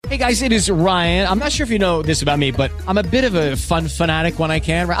Hey guys, it is Ryan. I'm not sure if you know this about me, but I'm a bit of a fun fanatic when I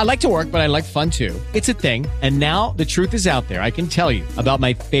can. I like to work, but I like fun too. It's a thing. And now the truth is out there. I can tell you about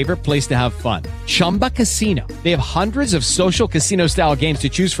my favorite place to have fun. Chumba Casino. They have hundreds of social casino style games to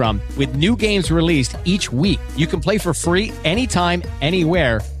choose from with new games released each week. You can play for free anytime,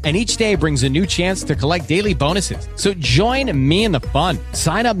 anywhere. And each day brings a new chance to collect daily bonuses. So join me in the fun.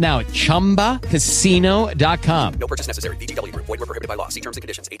 Sign up now at ChumbaCasino.com. No purchase necessary. VGW Group. Void where prohibited by law. See terms and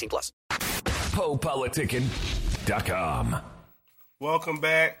conditions. 18+. Po Politickin.com. Welcome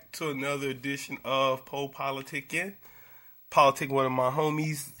back to another edition of Po Politickin. Politicking one of my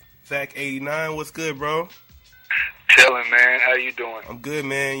homies, Zach89. What's good, bro? Chilling, man. How you doing? I'm good,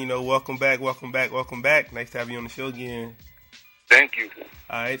 man. You know, welcome back. Nice to have you on the show again. Thank you.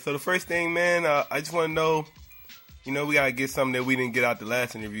 All right, so the first thing, man, I just want to know, you know, we got to get something that we didn't get out the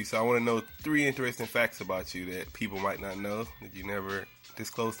last interview, so I want to know 3 interesting facts about you that people might not know, that you never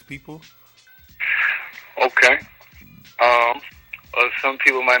disclose to people. Okay. Some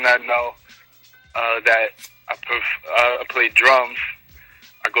people might not know that I play drums.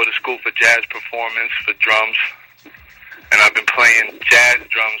 I go to school for jazz performance for drums, and I've been playing jazz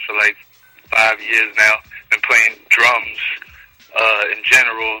drums for like 5 years now. Been playing drums in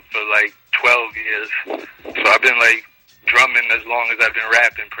general for like 12 years. So I've been like drumming as long as I've been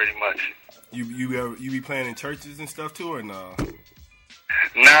rapping, pretty much. You be playing in churches and stuff too, or no?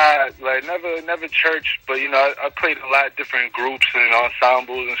 Nah, like never church, but you know, I played a lot of different groups and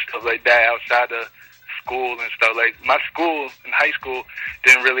ensembles and stuff like that outside of school and stuff. Like my school in high school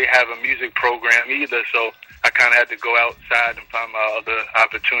didn't really have a music program either, so I kind of had to go outside and find my other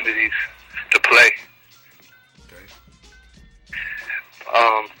opportunities to play.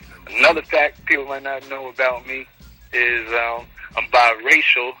 Another fact people might not know about me is I'm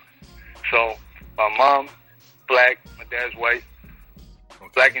biracial. So my mom black, my dad's white.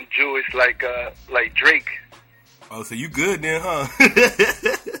 Black and Jewish, like Drake. Oh, so you good then, huh?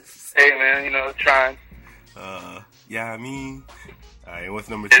 Hey man, you know, trying. Yeah, I mean, all right. What's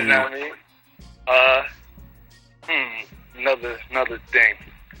number 2? You know what I mean? Another thing.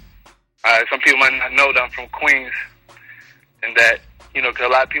 Some people might not know that I'm from Queens, and that, you know, because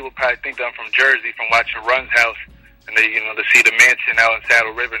a lot of people probably think that I'm from Jersey from watching Run's House, and they, you know, they see the mansion out in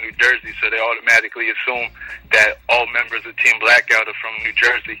Saddle River, New Jersey, so they automatically assume that all members of Team Blackout are from New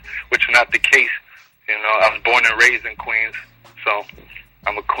Jersey, which is not the case. You know, I was born and raised in Queens, so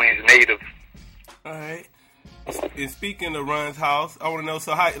I'm a Queens native. All right. And speaking of Run's House, I want to know,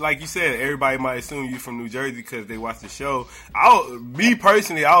 so how, like you said, everybody might assume you from New Jersey because they watch the show. Me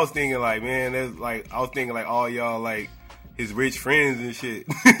personally, I was thinking like, man, I was thinking like all y'all like his rich friends and shit.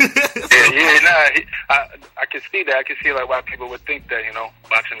 I can see that. I can see like why people would think that, you know,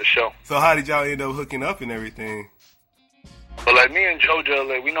 watching the show. So how did y'all end up hooking up and everything? Well, like me and JoJo,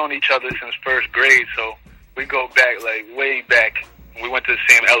 like we known each other since first grade, so we go back like way back. We went to the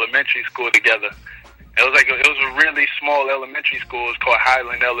same elementary school together. It was a really small elementary school. It was called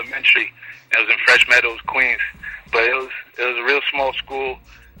Highland Elementary. It was in Fresh Meadows, Queens. But it was a real small school.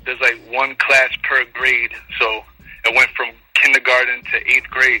 There's like one class per grade, so it went from kindergarten to 8th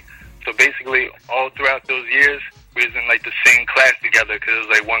grade. So basically, all throughout those years, we was in like the same class together because it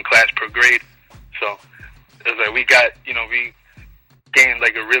was like one class per grade. So it was like we gained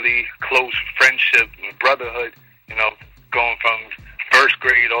like a really close friendship and brotherhood, you know, going from first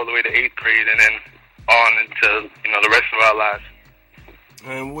grade all the way to 8th grade, and then on into, you know, the rest of our lives.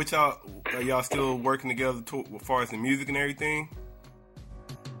 And what are y'all still working together as far as the music and everything?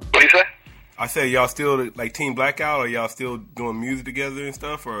 What do you say? I said y'all still like Team Blackout, or y'all still doing music together and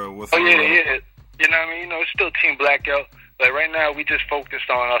stuff, or what's? Yeah. You know what I mean? You know, it's still Team Blackout. Like right now, we just focused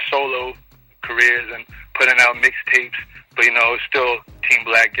on our solo careers and putting out mixtapes. But you know, it's still Team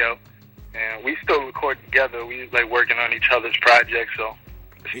Blackout, and we still record together. We like working on each other's projects, so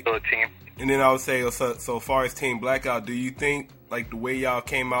it's still a team. And then I would say, so far as Team Blackout, do you think, like, the way y'all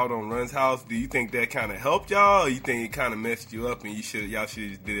came out on Run's House, do you think that kind of helped y'all, or you think it kind of messed you up and y'all should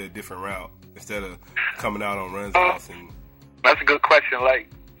have did a different route instead of coming out on Run's House? And that's a good question.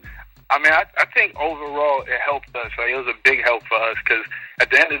 Like, I mean, I think overall it helped us. Like, it was a big help for us because at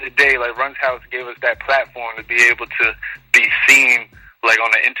the end of the day, like, Run's House gave us that platform to be able to be seen, like,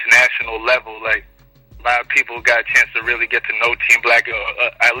 on an international level. Like, a lot of people got a chance to really get to know Team Blackout,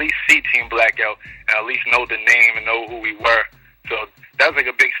 at least see Team Blackout, and at least know the name and know who we were. So that was like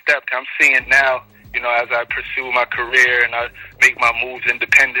a big step. I'm seeing now, you know, as I pursue my career and I make my moves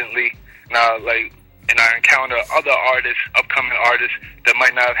independently, now, like, and I encounter other artists, upcoming artists that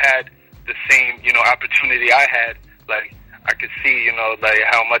might not have had the same, you know, opportunity I had. Like, I could see, you know, like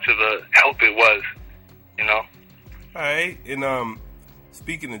how much of a help it was, you know. All right, and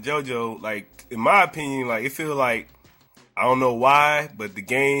speaking of JoJo, like in my opinion, like it feels like I don't know why, but the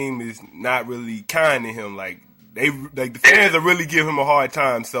game is not really kind to him. Like the fans are really giving him a hard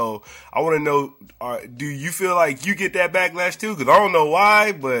time. So I want to know, do you feel like you get that backlash too? Because I don't know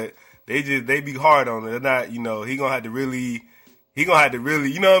why, but they be hard on it. They're not, he gonna have to really, you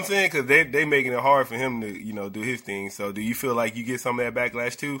know what I'm saying? Because they making it hard for him to, do his thing. So do you feel like you get some of that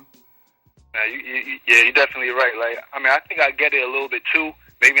backlash too? Yeah, you're definitely right. Like, I mean, I think I get it a little bit too.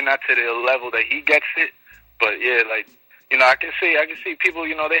 Maybe not to the level that he gets it, but yeah, like, I can see people,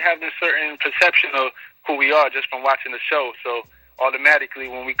 they have this certain perception of who we are just from watching the show. So automatically,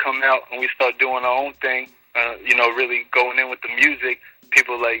 when we come out and we start doing our own thing, really going in with the music,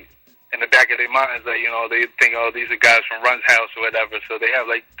 people like in the back of their minds, like, they think, oh, these are guys from Run's house or whatever. So they have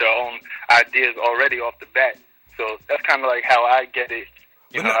like their own ideas already off the bat. So that's kind of like how I get it.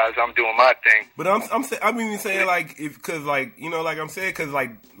 As I'm doing my thing. But I'm even saying like because like I'm saying because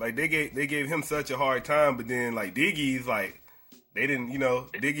like they gave him such a hard time, but then like Diggy's like they didn't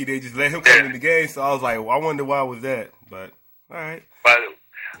Diggy they just let him come in the game. So I was like, well, I wonder why was that. But all right. But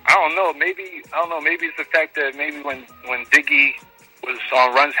I don't know. Maybe it's the fact that maybe when Diggy was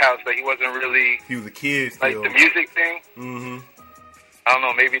on Run's house, that he wasn't really. He was a kid still. Like the music thing. Mm-hmm. I don't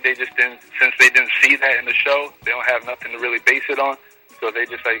know. Maybe they just didn't, since they didn't see that in the show. They don't have nothing to really base it on. So they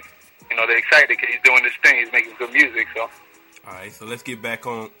just like, they're excited because he's doing this thing. He's making good music. So. All right, so let's get back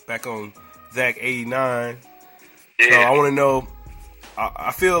on Zach89. Yeah. So I want to know.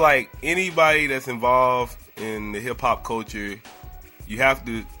 I feel like anybody that's involved in the hip hop culture, you have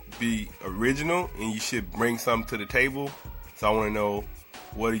to be original and you should bring something to the table. So I want to know,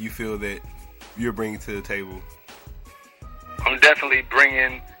 what do you feel that you're bringing to the table? I'm definitely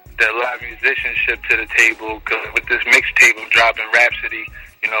bringing the live musicianship to the table, because with this mixtape of dropping Rhapsody,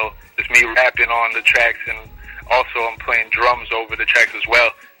 it's me rapping on the tracks, and also I'm playing drums over the tracks as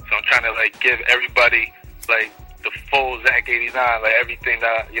well. So I'm trying to like give everybody like the full Zach89, like everything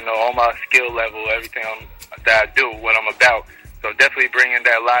that all my skill level, everything that I do, what I'm about. So definitely bringing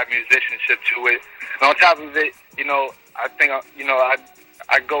that live musicianship to it. And on top of it, I think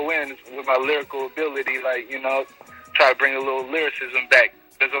I go in with my lyrical ability, like try to bring a little lyricism back.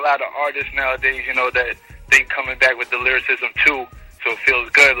 There's a lot of artists nowadays, that they coming back with the lyricism too, so it feels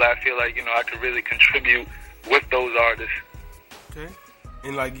good. Like, I feel like, I could really contribute with those artists. Okay.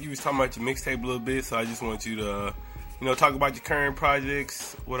 And like you was talking about your mixtape a little bit, so I just want you to, talk about your current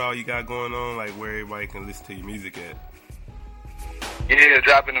projects, what all you got going on, like where everybody can listen to your music at. Yeah,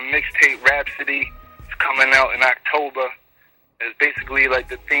 dropping a mixtape, Rhapsody. It's coming out in October. It's basically like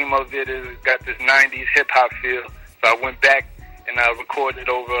the theme of it is got this 90s hip-hop feel. So I went back and I recorded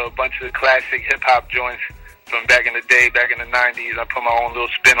over a bunch of classic hip-hop joints from back in the day, back in the 90s. I put my own little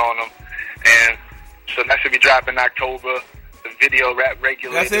spin on them. And so that should be dropping in October. The video, Rap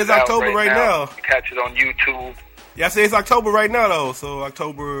Regulator, I say it's October right now. You can catch it on YouTube. Yeah, I say it's October right now, though. So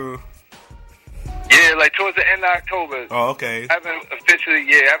October... Yeah, like towards the end of October. Oh, okay. I haven't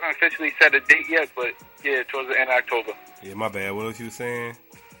officially set a date yet, but yeah, towards the end of October. Yeah, my bad. What else you were saying?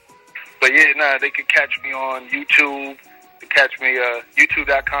 But yeah, they could catch me on YouTube. Catch me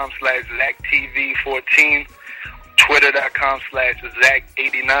youtube.com/ZachTV14,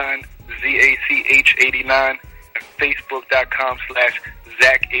 Twitter.com/Zach89, ZACH89, and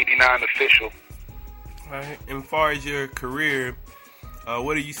Facebook.com/Zach89official. All right. And as far as your career,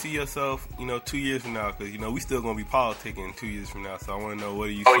 where do you see yourself, 2 years from now? Because, we still going to be politicking 2 years from now. So I want to know, what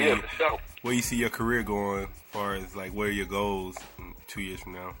do you see? Oh, yeah, for sure. Where you see your career going as far as, like, what are your goals 2 years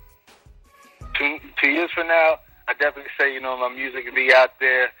from now? 2 years from now, I definitely say, my music will be out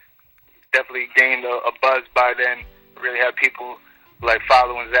there. Definitely gained a buzz by then. Really have people, like,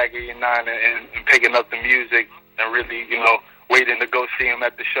 following Zach89 and picking up the music and really, waiting to go see him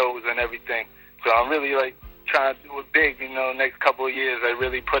at the shows and everything. So I'm really, like, trying to do it big, next couple of years. I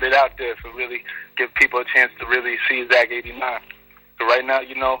really put it out there for really give people a chance to really see Zach89. So right now,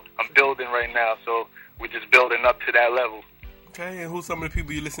 I'm building right now, so we're just building up to that level. Okay, and who's some of the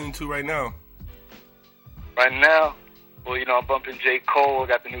people you're listening to right now? Right now, well, I'm bumping J. Cole. I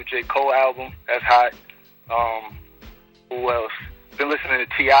got the new J. Cole album. That's hot. Who else? Been listening to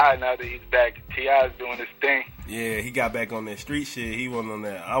T.I. now that he's back. T.I. is doing his thing. Yeah, he got back on that street shit. He wasn't on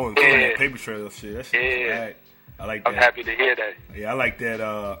that. I wasn't on that paper trail shit. That shit was right. I like that. I'm happy to hear that. Yeah, I like that.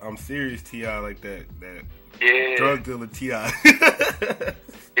 I'm serious T.I. like that. Yeah. Drug dealer T.I. Yeah,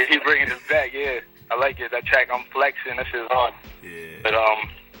 he bringing it back. Yeah, I like it. That track, I'm flexing. That shit's hard. Yeah. But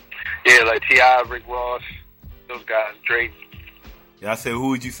yeah, like T.I., Rick Ross, those guys, Drake. Yeah, I said, who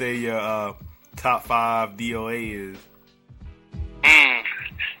would you say your top 5 DOA is?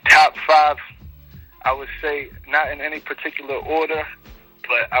 Top 5, I would say, not in any particular order,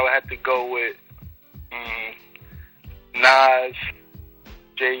 but I would have to go with Nas,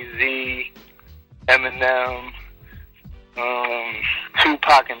 Jay-Z, Eminem,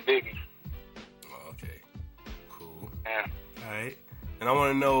 Tupac, and Biggie. Okay, cool. Yeah. All right, and I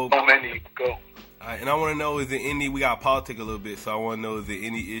want to know. So many go. All right, and I want to know, is there any? We got politics a little bit, so I want to know, is there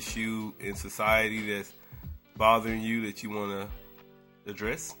any issue in society that's bothering you that you want to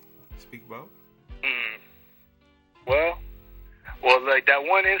address, speak about? Well, like that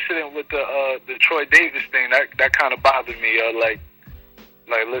one incident with the Troy Davis thing, that kind of bothered me. Like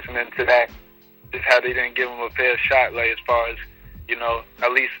listening to that, just how they didn't give him a fair shot. Like as far as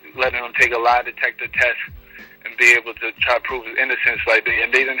at least letting him take a lie detector test and be able to try to prove his innocence. Like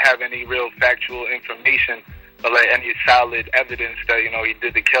and they didn't have any real factual information or like any solid evidence that he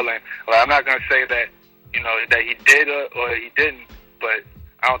did the killing. Well, I'm not gonna say that that he did or he didn't, but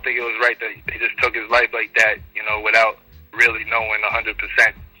I don't think it was right that they just took his life like that, without really knowing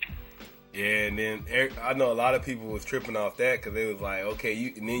 100%. Yeah, and then I know a lot of people was tripping off that because they was like,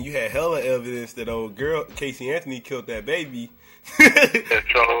 okay, and then you had hella evidence that old girl Casey Anthony killed that baby. So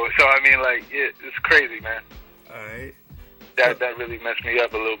I mean, like, it's crazy, man. All right, that really messed me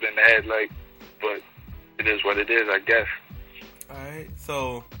up a little bit in the head, like, but it is what it is, I guess. All right,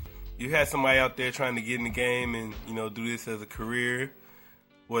 so you had somebody out there trying to get in the game and do this as a career.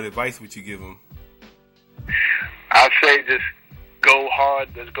 What advice would you give them? I'd say just go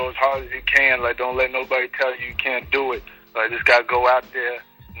hard. Just go as hard as you can. Like, don't let nobody tell you can't do it. Like, just gotta go out there,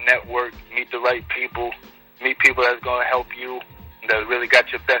 network, meet the right people, meet people that's gonna help you, that really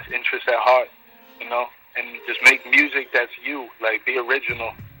got your best interests at heart, and just make music that's you. Like, be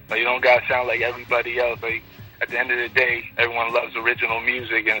original. Like, you don't gotta sound like everybody else. Like, at the end of the day, everyone loves original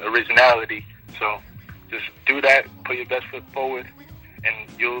music and originality. So, just do that, put your best foot forward, and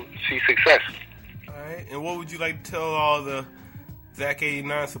you'll see success. All right, and what would you like to tell all the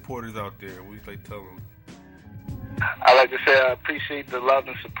Zach89 supporters out there? What would you like to tell them? I like to say I appreciate the love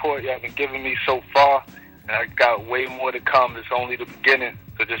and support y'all been giving me so far, and I got way more to come. It's only the beginning,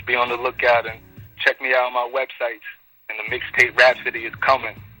 so just be on the lookout and check me out on my websites. And the mixtape Rhapsody is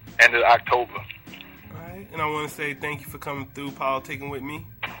coming end of October. All right, and I want to say thank you for coming through Politickin with me.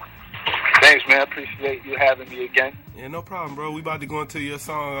 Thanks, man. I appreciate you having me again. Yeah, no problem, bro. We about to go into your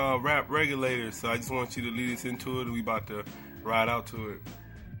song, Rap Regulator, so I just want you to lead us into it, and we about to ride out to it.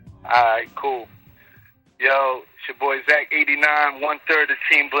 All right, cool. Yo, it's your boy Zach89, 1/3 of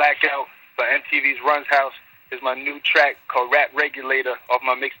Team Blackout for MTV's Run's House. Is my new track called Rap Regulator off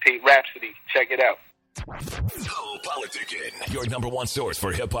my mixtape Rhapsody. Check it out. Po Politickin, your number one source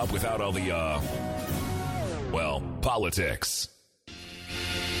for hip-hop without all the, politics.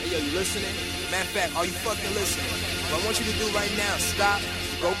 Hey, yo, you listening? Matter of fact, are you fucking listening? What I want you to do right now, stop,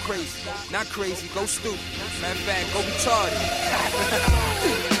 go crazy. Not crazy, go stupid. Matter of fact, go retarded.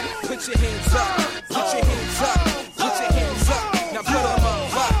 Put your hands up, put your hands up, put your hands up. Now put them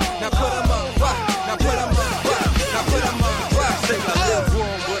up, rock. Now put them up, rock. Now put them up, rock. Now put them up, rock. Say I live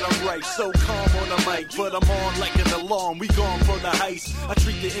wrong, but I'm right. So calm on the mic, but I'm on like an alarm. We gone for the heist. I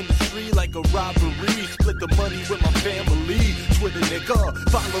treat the industry like a robbery. Split the money with my family. Twitter nigga,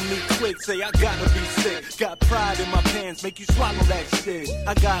 follow me quick. Say I gotta be sick. Got pride in my pants, make you swallow that shit.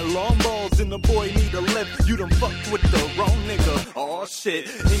 I got long balls and the boy need a lift. You done fucked with the wrong nigga. Oh shit,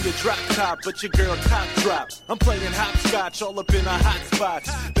 in your drop top, but your girl top drop. I'm playing hopscotch all up in a hot spot.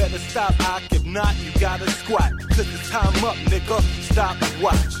 Better stop, if not, you gotta squat. Cause it's time up, nigga. Stop and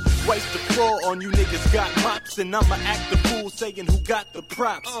watch. Wipe the floor on you niggas got mops, and I'ma act the fool saying who got the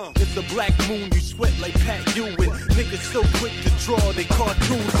props. It's a black moon, you sweat like Pat Ewing. Niggas so quick to draw they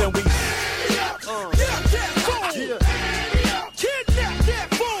cartoons, and we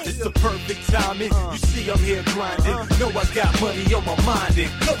it's the perfect timing. You see I'm here grinding. Know I got money on my mind,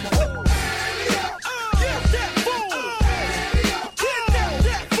 and come on.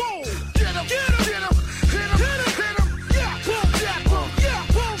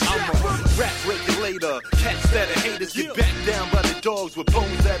 Cats that are haters get back down by the dogs with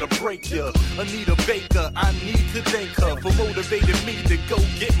bones that'll break ya. Anita Baker, I need to thank her for motivating me to go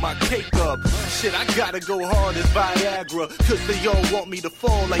get my cake up. Shit, I gotta go hard as Viagra, cause they all want me to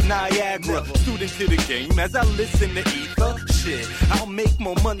fall like Niagara. Student to the game as I listen to Ether. Shit, I'll make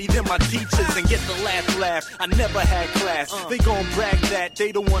more money than my teachers and get the last laugh. I never had class. They gon' brag that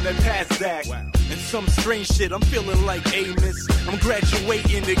they don't wanna pass that. And some strange shit, I'm feeling like Amos. I'm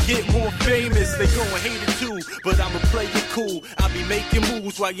graduating to get more famous. They gon' hate it too, but I'ma play it cool. I'll be making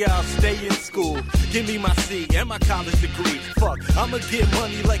moves while y'all stay in school. Give me my C and my college degree. Fuck, I'ma get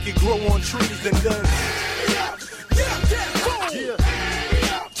money like it grow on trees and then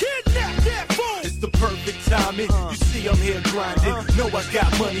kidnap that fool. It's the perfect timing. You see I'm here grinding. Know I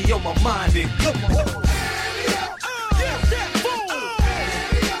got money on my mind. And come on.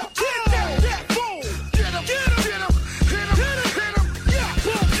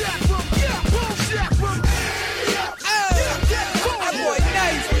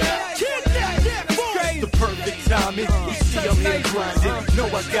 Timing. You see I'm here grinding. Know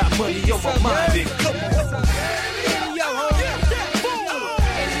I got money on my mind. And come on.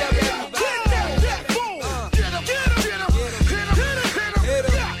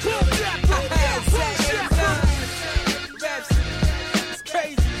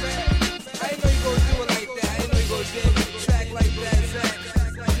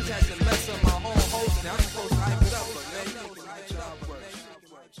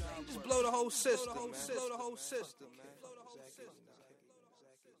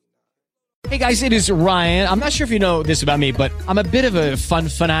 Hey guys, it is Ryan. I'm not sure if you know this about me, but I'm a bit of a fun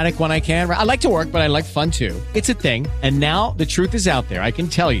fanatic when I can. I like to work, but I like fun too. It's a thing. And now the truth is out there. I can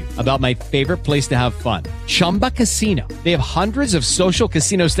tell you about my favorite place to have fun. Chumba Casino. They have hundreds of social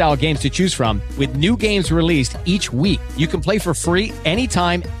casino style games to choose from with new games released each week. You can play for free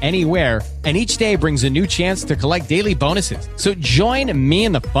anytime, anywhere. And each day brings a new chance to collect daily bonuses. So join me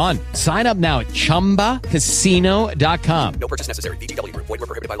in the fun. Sign up now at ChumbaCasino.com. No purchase necessary. VGW Group. Void where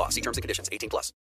prohibited by law. See terms and conditions. 18+.